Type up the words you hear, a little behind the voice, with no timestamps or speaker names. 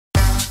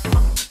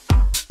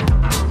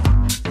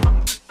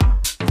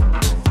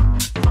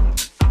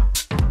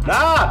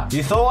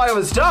You thought I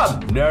was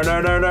done? No,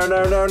 no, no, no,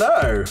 no, no,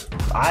 no.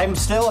 I'm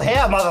still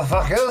here,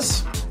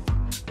 motherfuckers.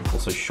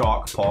 Also,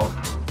 shark pog.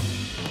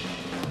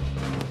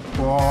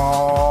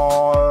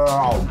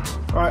 Whoa.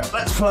 Right,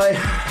 let's play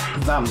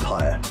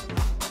vampire.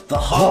 The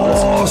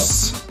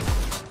horse.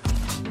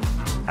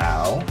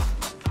 Ow.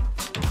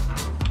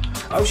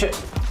 Oh shit.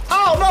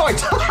 Oh no, I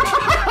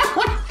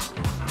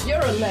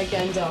You're a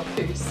legend,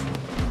 Arcus.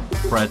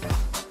 Bread.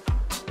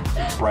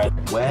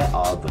 Bread. Where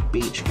are the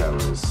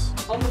beachgoers?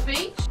 On the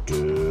beach?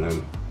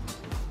 Dun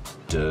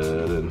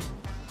dun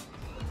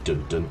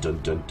dun dun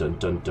dun dun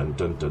dun dun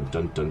dun dun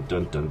dun dun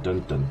dun dun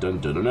dun dun dun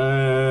dun dun.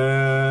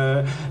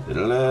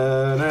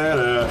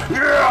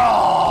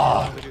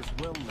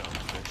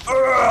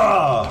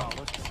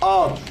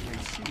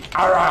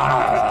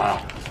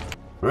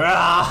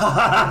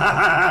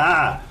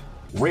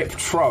 Rip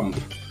Trump.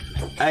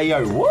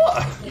 Ayo,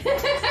 what?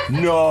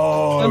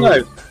 No.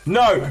 No.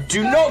 No,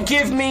 do not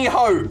give me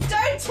hope.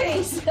 Don't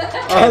tease.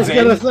 I was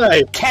gonna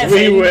say,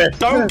 Kevin,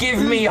 don't give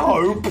me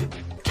hope.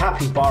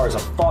 Capybaras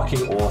are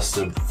fucking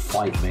awesome.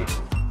 Fight me.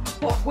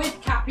 What,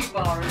 with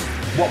capybaras?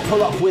 What,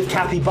 pull up with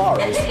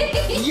capybaras?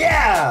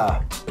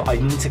 Yeah! I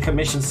need to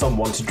commission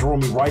someone to draw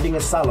me riding a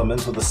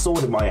salamence with a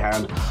sword in my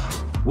hand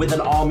with an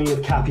army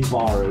of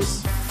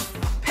capybaras.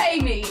 Pay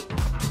me.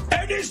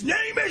 And his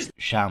name is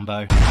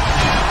Shambo.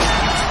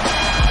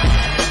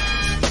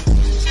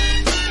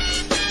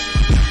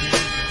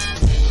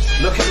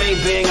 Look at me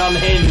being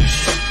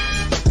unhinged.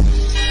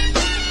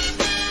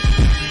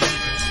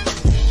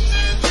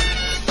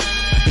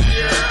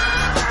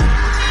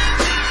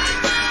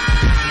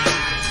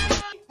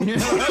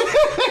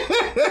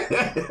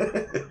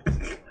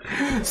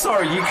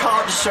 Sorry, you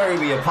can't show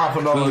me a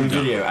Papa Nolan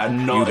video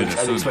and not and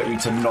expect me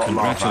to not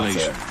laugh at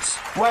it.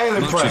 Whale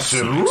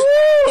impression.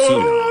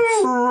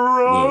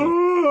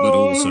 but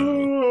also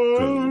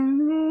cool.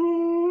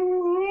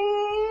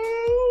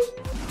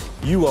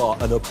 You are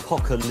an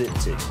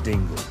apocalyptic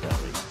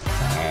dingleberry.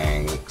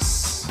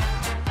 Thanks.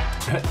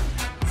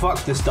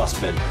 Fuck this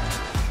dustbin.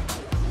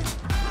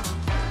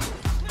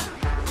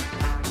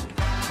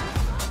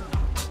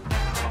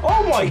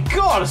 Oh my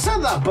god, I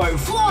sent that boat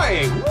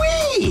flying!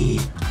 Whee!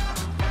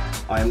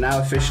 I am now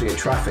officially a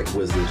traffic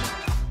wizard.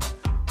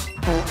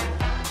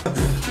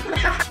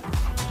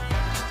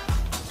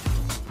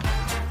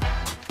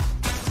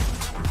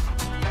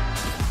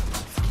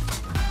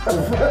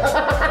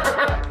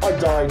 I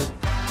died.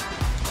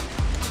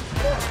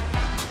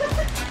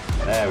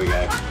 There we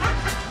go.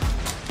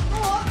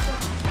 What?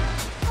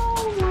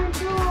 Oh my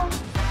god.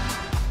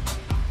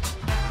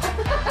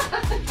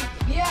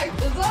 Yeah,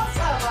 because that's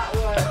how that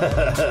works.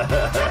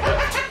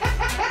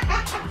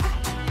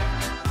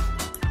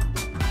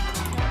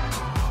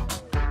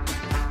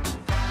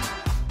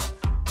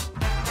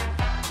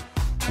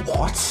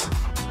 What?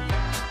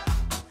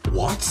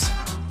 What?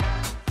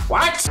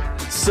 What?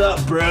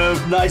 Sup, bro?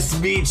 Nice to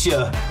meet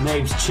ya.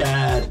 Name's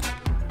Chad.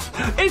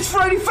 It's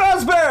Freddy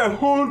Fazbear!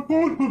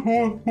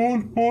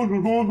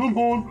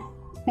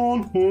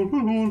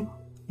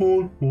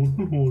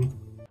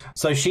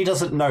 So she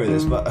doesn't know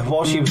this, but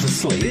while she was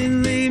asleep, I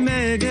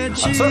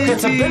took her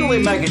to Binley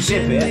Mega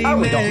Chippy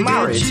and we got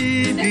married.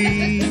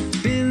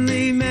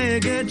 Binley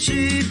Mega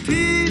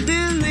Chippy,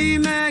 Binley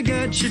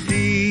Mega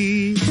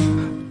Chippy.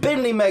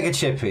 Binley Mega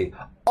Chippy,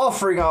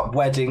 offering up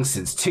weddings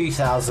since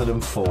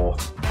 2004.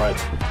 Bread.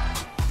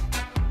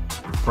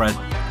 Bread.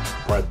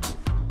 Bread.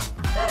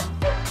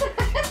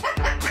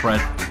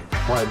 Bread.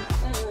 Bread.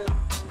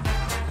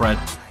 Bread.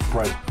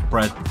 Bread.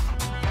 Bread.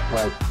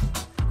 Bread.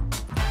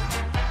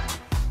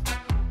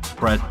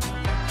 Bread.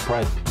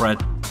 Bread. Bread.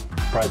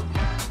 Bread.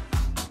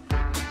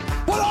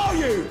 What are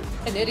you?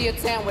 An idiot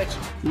sandwich.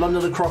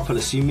 London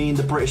Acropolis, you mean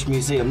the British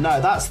Museum?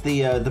 No, that's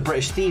the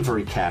British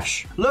thievery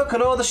cache. Look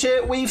at all the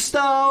shit we've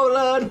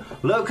stolen.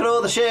 Look at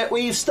all the shit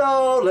we've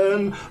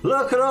stolen.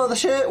 Look at all the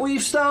shit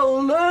we've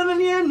stolen,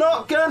 and you're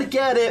not gonna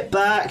get it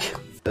back.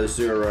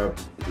 Azura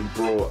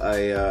brought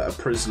a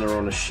prisoner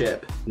on a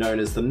ship known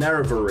as the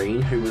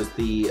Nerevarine, who was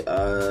the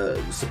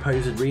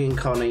supposed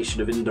reincarnation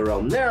of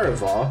Indorel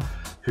Nerevar,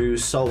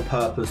 whose sole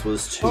purpose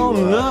was to... Oh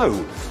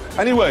no!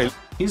 Anyway...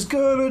 He's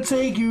gonna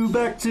take you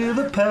back to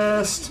the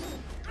past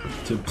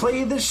to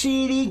play the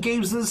shitty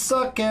games that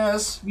suck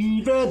ass.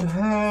 You'd rather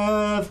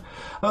have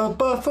a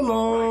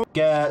buffalo.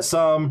 Get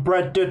some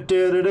bread,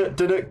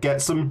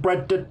 get some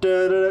bread,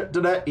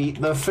 eat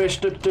the fish,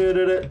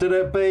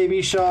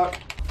 baby shark.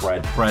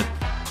 Bread, bread,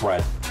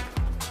 bread,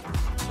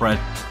 bread,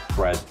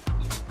 bread.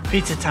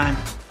 Pizza time.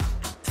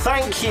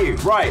 Thank you.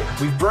 Right,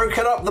 we've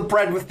broken up the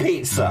bread with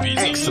pizza.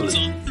 Excellent.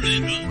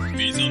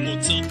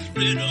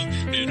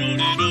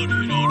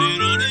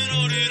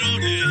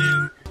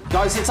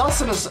 Guys, it's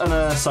us and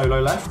a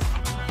solo left.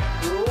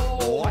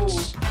 What?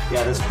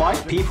 Yeah, there's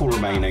 5 people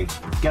remaining.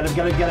 Get him,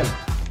 get him, get him.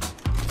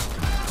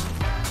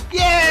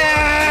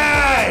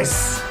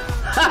 Yes!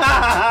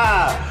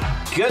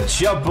 Good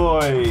job,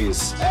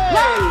 boys. Hey!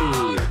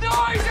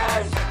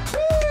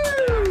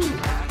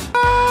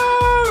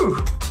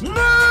 No!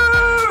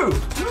 No!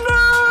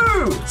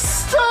 No!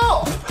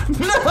 Stop!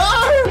 No!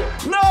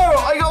 No!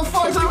 I got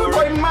fucked over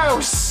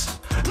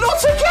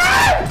Not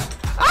again!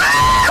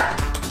 Ah!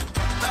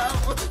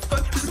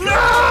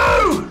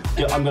 No!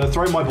 Yeah, I'm going to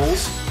throw my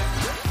balls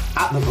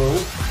at the ball,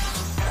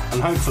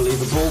 and hopefully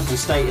the ball will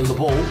stay in the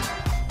ball.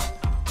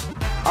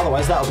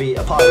 Otherwise, that'll be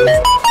a pile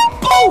of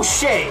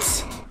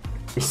bullshit!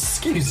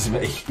 Excuse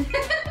me.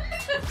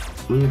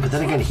 But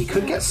then again, he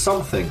could get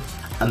something,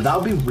 and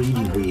that would be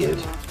really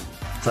weird.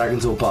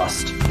 Dragons or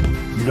bust.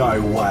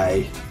 No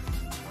way.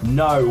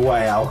 No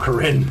way,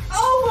 Alcarin.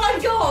 Oh my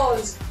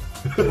god!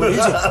 What is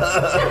it?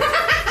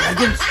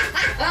 Dragons?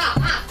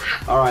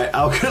 Alright,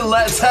 Alcarin,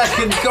 let's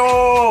heckin'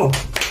 go!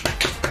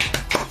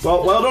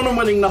 Well done on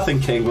winning nothing,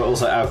 King, but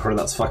also Alcarin,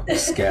 that's fucking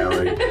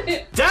scary.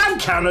 Damn,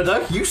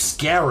 Canada, you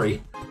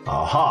scary.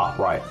 Aha,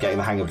 right, getting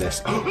the hang of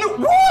this.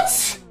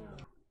 What?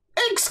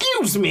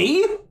 Excuse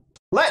me?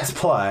 Let's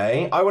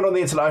play. I went on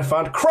the internet and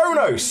found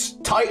Kronos,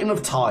 Titan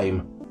of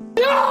Time.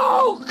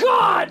 No,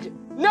 God!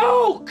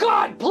 No,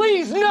 God,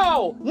 please,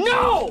 no!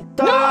 No!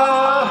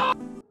 Da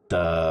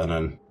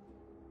dun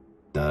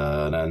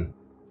dun dun dun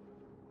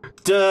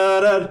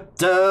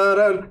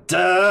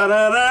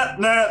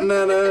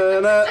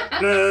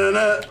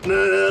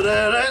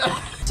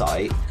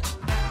Tight.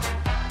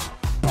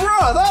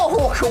 Bruh, that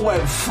hawker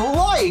went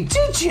flying.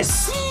 Did you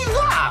see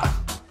that?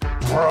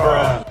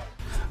 Bruh.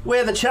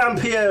 We're the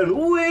champion.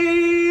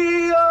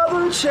 We are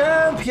the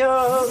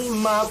champion,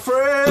 my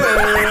friends.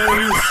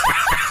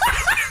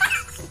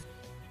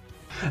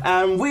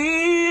 And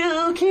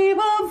we'll keep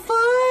on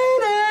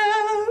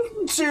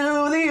fighting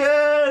to the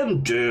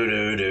end.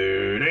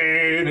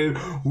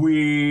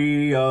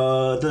 We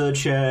are the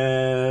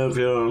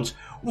champions.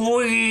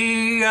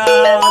 We are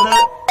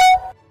the...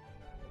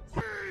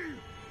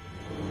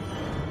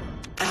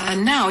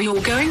 And now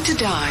you're going to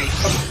die.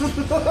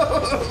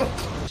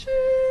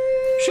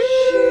 Sheesh.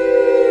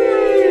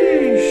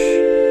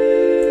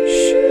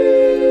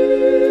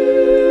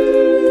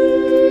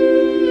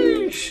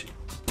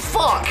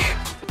 Fuck!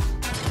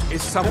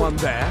 Is someone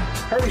there?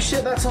 Holy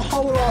shit, that's a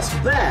whole ass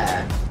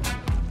bear!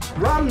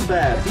 Run,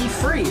 bear, be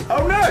free!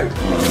 Oh no!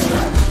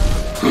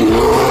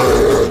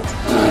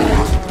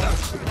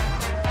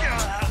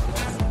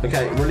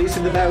 Okay,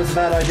 releasing the bear was a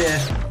bad idea.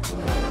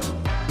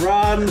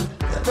 Run!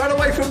 Run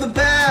away from the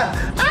bear!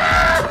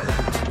 Ah!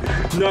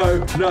 No,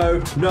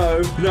 no,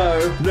 no,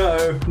 no,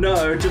 no,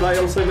 no. Did I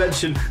also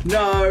mention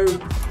no?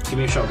 Give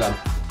me a shotgun.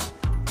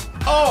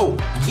 Oh,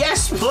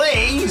 yes,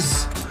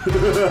 please!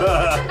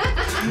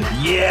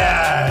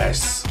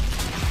 Yes!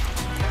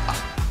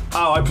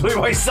 Oh, I blew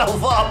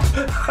myself up!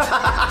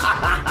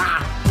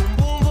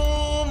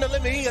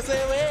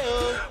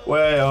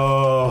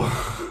 Well,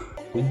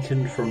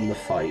 weakened from the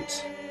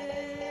fight.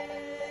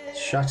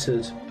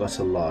 Shattered but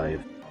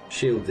alive.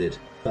 Shielded,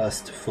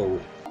 burst full.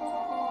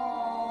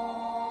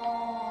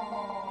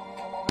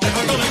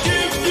 Never gonna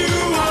give you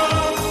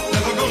up,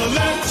 never gonna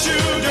let you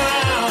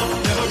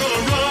down, never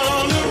gonna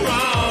run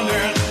around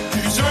and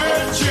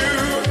desert you.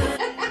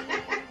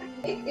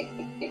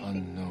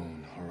 Unknown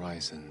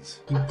horizons.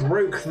 He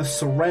broke the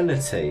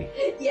serenity.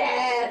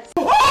 Yes!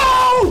 Oh!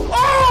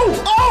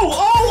 Oh! Oh!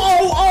 Oh!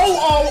 Oh! Oh!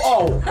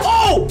 Oh!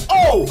 Oh!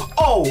 Oh!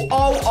 Oh!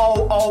 Oh!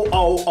 Oh! Oh!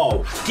 Oh! Oh!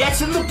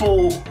 Get in the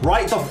ball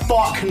right the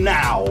fuck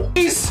now!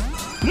 Please!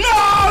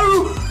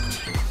 No!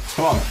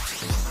 Come on.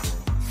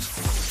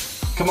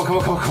 Come on, come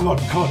on, come on, come on,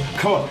 come on,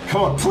 come on,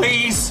 come on,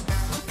 please!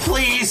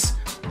 Please!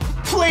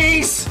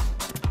 Please!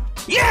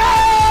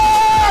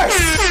 Yes!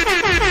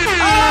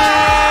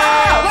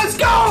 Ah! Let's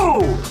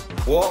go!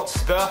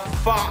 What's the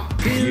fuck?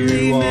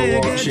 You are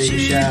watching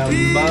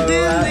Shambling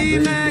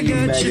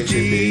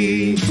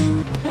Incompetence.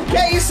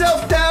 Get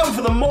yourself down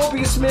for the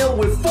Morbius meal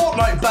with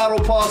Fortnite Battle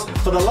Pass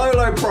for the low,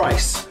 low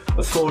price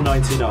of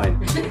 $4.99.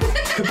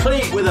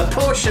 Complete with a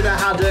portion of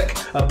haddock,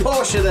 a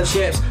portion of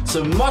chips,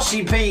 some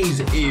mushy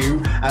peas,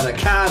 ew, and a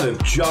can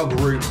of jug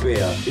root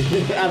beer.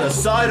 And a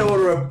side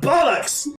order of bollocks!